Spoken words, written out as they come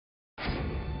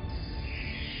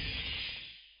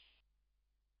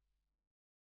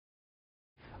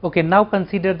Okay, now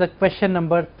consider the question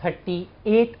number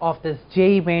 38 of this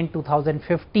JEE-Main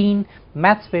 2015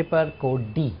 maths paper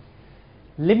code D.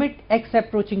 Limit x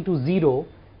approaching to 0,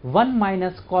 1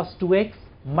 minus cos 2x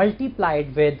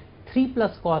multiplied with 3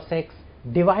 plus cos x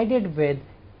divided with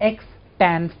x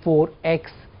tan 4x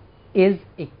is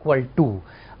equal to.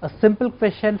 A simple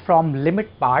question from limit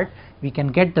part, we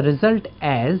can get the result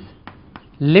as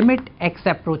limit x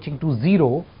approaching to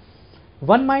 0,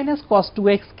 1 minus cos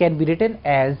 2x can be written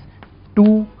as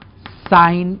 2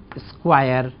 sine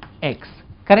square x,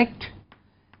 correct?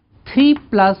 3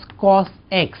 plus cos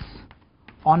x,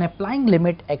 on applying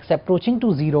limit x approaching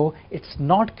to 0, it's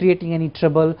not creating any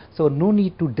trouble, so no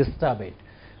need to disturb it.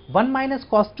 1 minus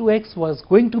cos 2x was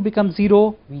going to become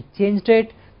 0, we changed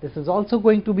it. This is also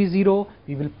going to be 0,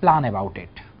 we will plan about it.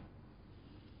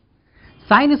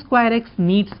 Sine square x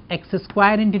needs x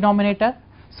square in denominator,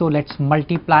 so let's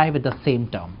multiply with the same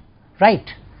term, right?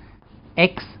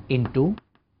 X into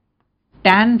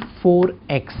tan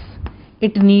 4x,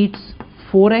 it needs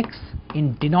 4x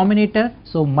in denominator,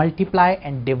 so multiply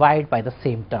and divide by the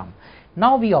same term.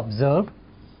 Now we observe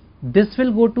this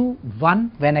will go to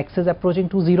 1 when x is approaching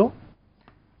to 0,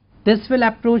 this will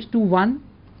approach to 1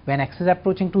 when x is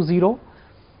approaching to 0,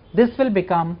 this will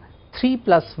become 3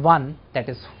 plus 1, that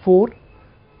is 4,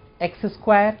 x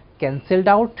square cancelled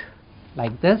out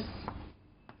like this,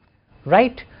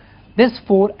 right? This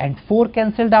 4 and 4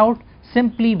 cancelled out,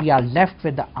 simply we are left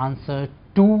with the answer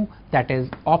 2, that is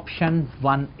option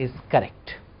 1 is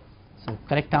correct. So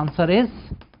correct answer is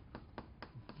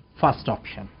first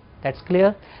option. That's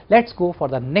clear. Let's go for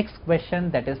the next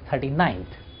question, that is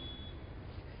 39th.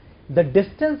 The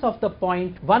distance of the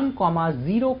point 1,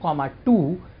 0,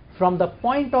 2 from the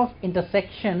point of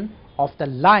intersection of the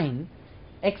line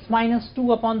x minus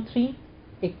 2 upon 3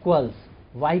 equals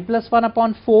y plus 1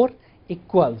 upon 4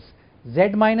 equals z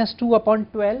minus 2 upon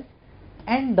 12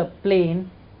 and the plane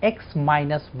x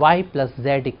minus y plus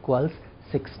z equals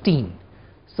 16.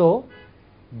 So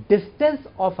distance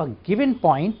of a given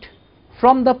point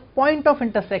from the point of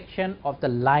intersection of the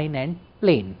line and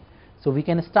plane. So we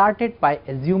can start it by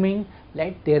assuming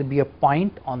let there be a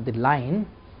point on the line,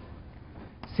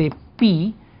 say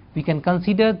P. We can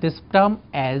consider this term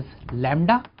as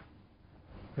lambda,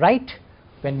 right?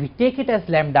 When we take it as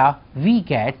lambda, we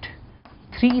get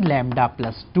 3 lambda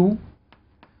plus 2,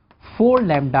 4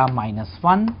 lambda minus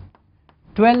 1,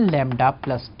 12 lambda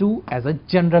plus 2 as a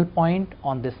general point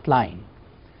on this line.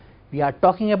 We are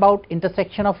talking about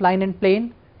intersection of line and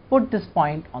plane. Put this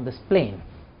point on this plane.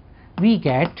 We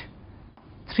get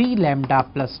 3 lambda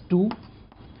plus 2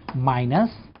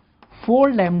 minus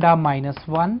 4 lambda minus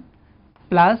 1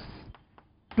 plus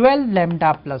 12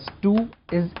 lambda plus 2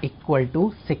 is equal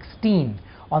to 16.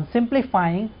 On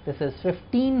simplifying, this is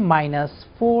 15 minus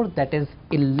 4, that is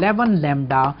 11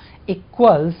 lambda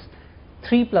equals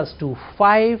 3 plus 2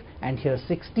 5 and here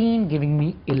 16 giving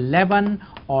me 11,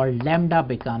 or lambda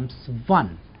becomes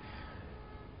 1.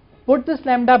 Put this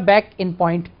lambda back in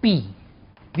point P.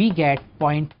 We get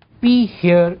point P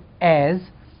here as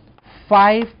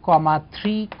 5,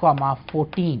 3,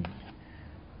 14.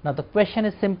 Now the question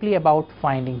is simply about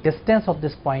finding distance of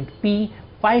this point P,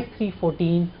 5, 3,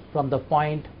 14 from the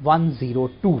point 1, 0,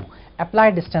 2.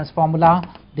 Apply distance formula.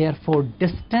 Therefore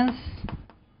distance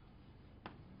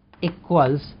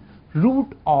equals root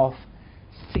of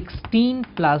 16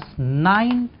 plus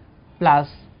 9 plus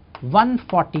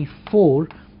 144,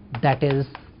 that is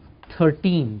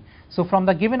 13. So from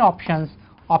the given options,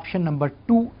 option number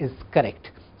 2 is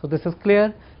correct. So this is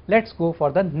clear. Let's go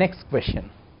for the next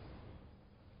question.